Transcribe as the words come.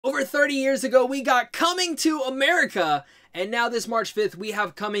Over 30 years ago, we got Coming to America. And now this March 5th, we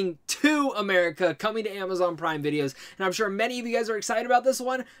have Coming to America, coming to Amazon Prime Videos. And I'm sure many of you guys are excited about this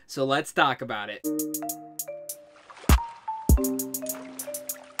one, so let's talk about it.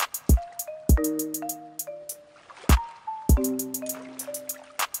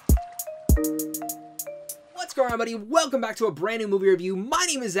 What's going on, everybody? Welcome back to a brand new movie review. My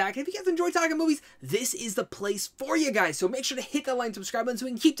name is Zach, and if you guys enjoy talking movies, this is the place for you guys. So make sure to hit that like and subscribe button so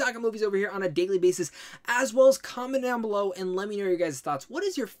we can keep talking movies over here on a daily basis, as well as comment down below and let me know your guys' thoughts. What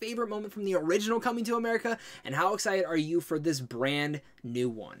is your favorite moment from the original Coming to America, and how excited are you for this brand new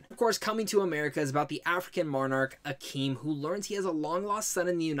one? Of course, Coming to America is about the African monarch Akeem, who learns he has a long-lost son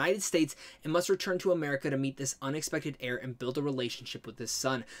in the United States and must return to America to meet this unexpected heir and build a relationship with his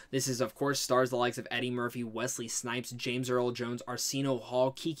son. This is, of course, stars the likes of Eddie Murphy, Wesley Snipes, James Earl Jones, Arsenio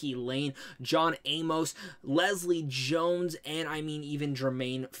Hall, Kiki Layne, John Amos, Leslie Jones, and I mean even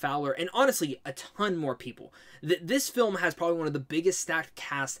Jermaine Fowler, and honestly, a ton more people. This film has probably one of the biggest stacked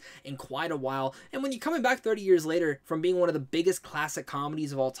casts in quite a while, and when you're coming back 30 years later from being one of the biggest classic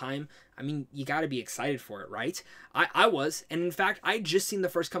comedies of all time, I mean, you got to be excited for it, right? I was, and in fact, I just seen the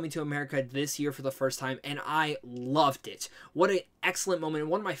first Coming to America this year for the first time, and I loved it. What an excellent moment,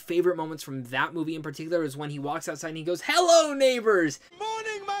 and one of my favorite moments from that movie in particular is when he walks outside and he goes, "Hello, neighbors!"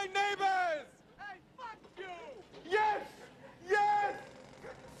 Morning, my neighbors! Hey, fuck you! Yes! Yes!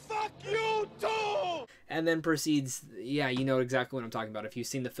 Fuck you too! And then proceeds, yeah, you know exactly what I'm talking about if you've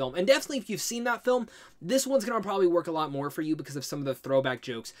seen the film. And definitely if you've seen that film, this one's going to probably work a lot more for you because of some of the throwback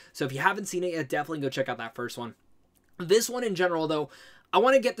jokes. So if you haven't seen it yet, definitely go check out that first one. This one in general, though, I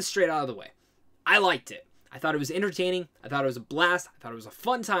want to get this straight out of the way. I liked it. I thought it was entertaining. I thought it was a blast. I thought it was a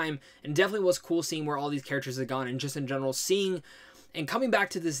fun time. And definitely was cool seeing where all these characters had gone. And just in general, seeing and coming back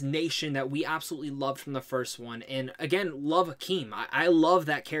to this nation that we absolutely loved from the first one. And again, love Akeem. I love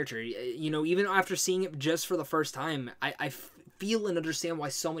that character. You know, even after seeing it just for the first time, I feel and understand why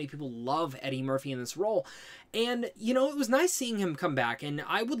so many people love Eddie Murphy in this role. And, you know, it was nice seeing him come back. And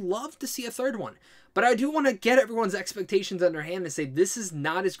I would love to see a third one. But I do want to get everyone's expectations under hand and say this is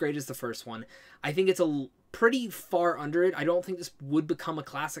not as great as the first one. I think it's a pretty far under it. I don't think this would become a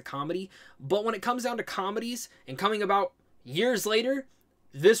classic comedy. But when it comes down to comedies and coming about years later,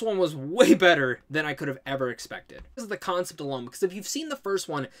 this one was way better than I could have ever expected. This is the concept alone, because if you've seen the first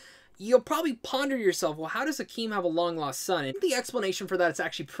one, you'll probably ponder yourself, well, how does Akeem have a long-lost son? And the explanation for that is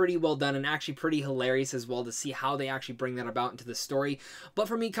actually pretty well done and actually pretty hilarious as well to see how they actually bring that about into the story. But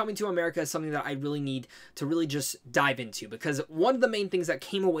for me, Coming to America is something that I really need to really just dive into, because one of the main things that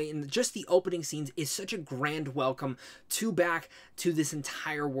came away in just the opening scenes is such a grand welcome back to this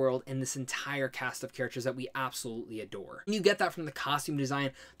entire world and this entire cast of characters that we absolutely adore. And you get that from the costume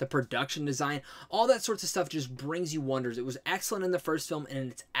design, the production design, all that sorts of stuff just brings you wonders. It was excellent in the first film,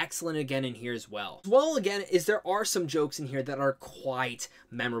 and it's excellent again in here as well. Again, is there are some jokes in here that are quite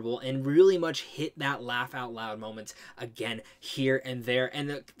memorable and really much hit that laugh out loud moments again here and there.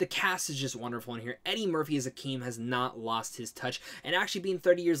 And the cast is just wonderful in here. Eddie Murphy as Akeem has not lost his touch, and actually being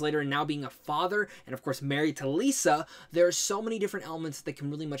 30 years later and now being a father and of course married to Lisa, there are so many different elements that can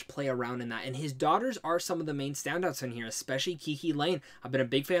really much play around in that. And his daughters are some of the main standouts in here, especially Kiki Layne. I've been a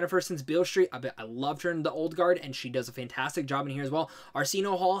big fan of her since Beale Street. I loved her in The Old Guard, and she does a fantastic job in here as well.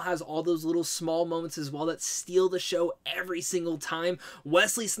 Arsenio Hall has all those little small moments as well that steal the show every single time.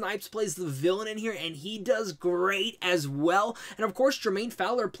 Wesley Snipes plays the villain in here, and he does great as well. And of course, Jermaine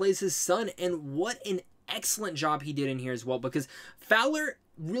Fowler plays his son, and what an excellent job he did in here as well, because Fowler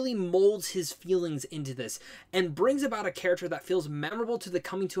really molds his feelings into this and brings about a character that feels memorable to the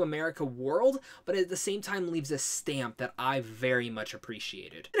Coming to America world, but at the same time leaves a stamp that I very much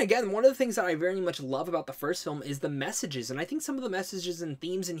appreciated. And again, one of the things that I very much love about the first film is the messages, and I think some of the messages and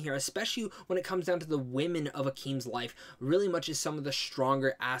themes in here, especially when it comes down to the women of Akeem's life, really much is some of the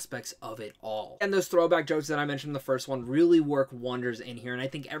stronger aspects of it all. And those throwback jokes that I mentioned in the first one really work wonders in here, and I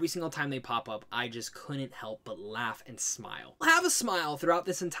think every single time they pop up, I just couldn't help but laugh and smile. I'll have a smile throughout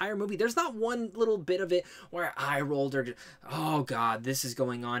this entire movie. There's not one little bit of it where I rolled or, oh god, this is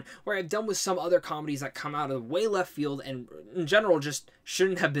going on, where I've done with some other comedies that come out of way left field and in general just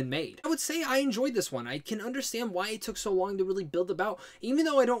shouldn't have been made. I would say I enjoyed this one. I can understand why it took so long to really build about. Even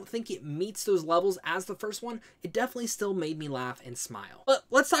though I don't think it meets those levels as the first one, it definitely still made me laugh and smile. But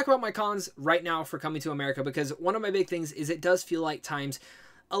let's talk about my cons right now for Coming to America, because one of my big things is it does feel like times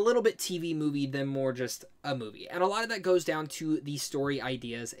a little bit TV movie than more just a movie. And a lot of that goes down to the story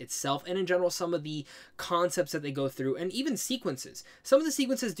ideas itself, and in general, some of the concepts that they go through, and even sequences. Some of the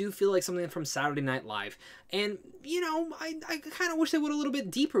sequences do feel like something from Saturday Night Live. And, you know, I kind of wish they would a little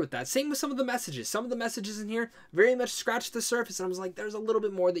bit deeper with that. Same with some of the messages. Some of the messages in here very much scratched the surface, and I was like, there's a little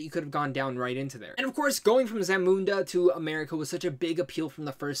bit more that you could have gone down right into there. And of course, going from Zamunda to America was such a big appeal from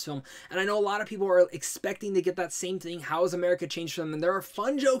the first film, and I know a lot of people are expecting to get that same thing. How has America changed for them? And there are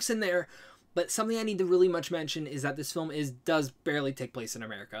fun jokes in there, but something I need to really much mention is that this film does barely take place in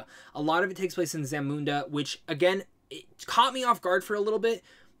America. A lot of it takes place in Zamunda, which, again, it caught me off guard for a little bit.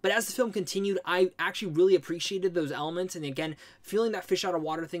 But as the film continued, I actually really appreciated those elements. And again, feeling that fish out of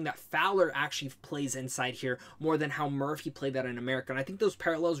water thing that Fowler actually plays inside here more than how Murphy played that in America. And I think those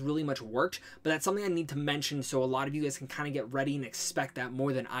parallels really much worked. But that's something I need to mention so a lot of you guys can kind of get ready and expect that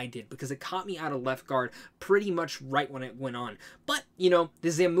more than I did. Because it caught me out of left guard pretty much right when it went on. But, you know, the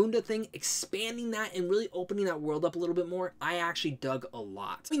Zamunda thing, expanding that and really opening that world up a little bit more, I actually dug a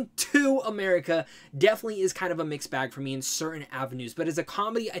lot. I mean, To America definitely is kind of a mixed bag for me in certain avenues. But as a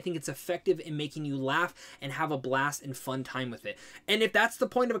comedy, I think it's effective in making you laugh and have a blast and fun time with it. And if that's the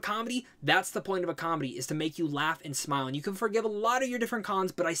point of a comedy, that's the point of a comedy, is to make you laugh and smile. And you can forgive a lot of your different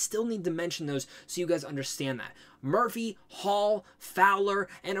cons, but I still need to mention those so you guys understand that. Murphy, Hall, Fowler,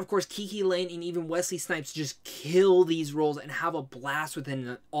 and of course Kiki Layne and even Wesley Snipes just kill these roles and have a blast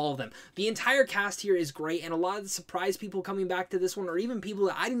within all of them. The entire cast here is great, and a lot of the surprise people coming back to this one, or even people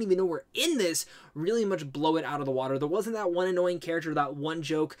that I didn't even know were in this, really much blow it out of the water. There wasn't that one annoying character, that one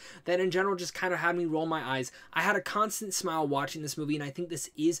joke that in general just kind of had me roll my eyes. I had a constant smile watching this movie, and I think this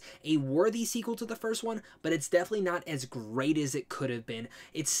is a worthy sequel to the first one, but it's definitely not as great as it could have been.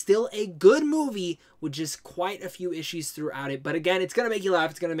 It's still a good movie with just quite a few issues throughout it, but again, it's gonna make you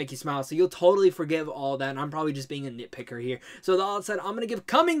laugh, it's gonna make you smile, so you'll totally forgive all that, and I'm probably just being a nitpicker here. So with all that said, I'm gonna give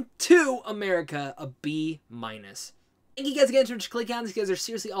Coming to America a B-. Thank you guys again for clicking on this. You guys are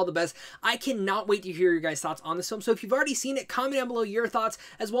seriously all the best. I cannot wait to hear your guys' thoughts on this film. So if you've already seen it, comment down below your thoughts.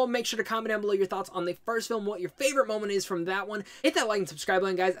 As well, make sure to comment down below your thoughts on the first film, what your favorite moment is from that one. Hit that like and subscribe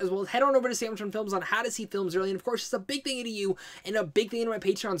button, guys. As well as head on over to Sandwich on Films on how to see films early. And of course, it's a big thing to you and a big thing to my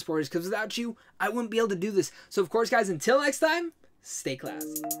Patreon supporters, because without you, I wouldn't be able to do this. So of course, guys, until next time, stay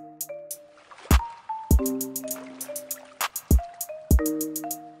classy.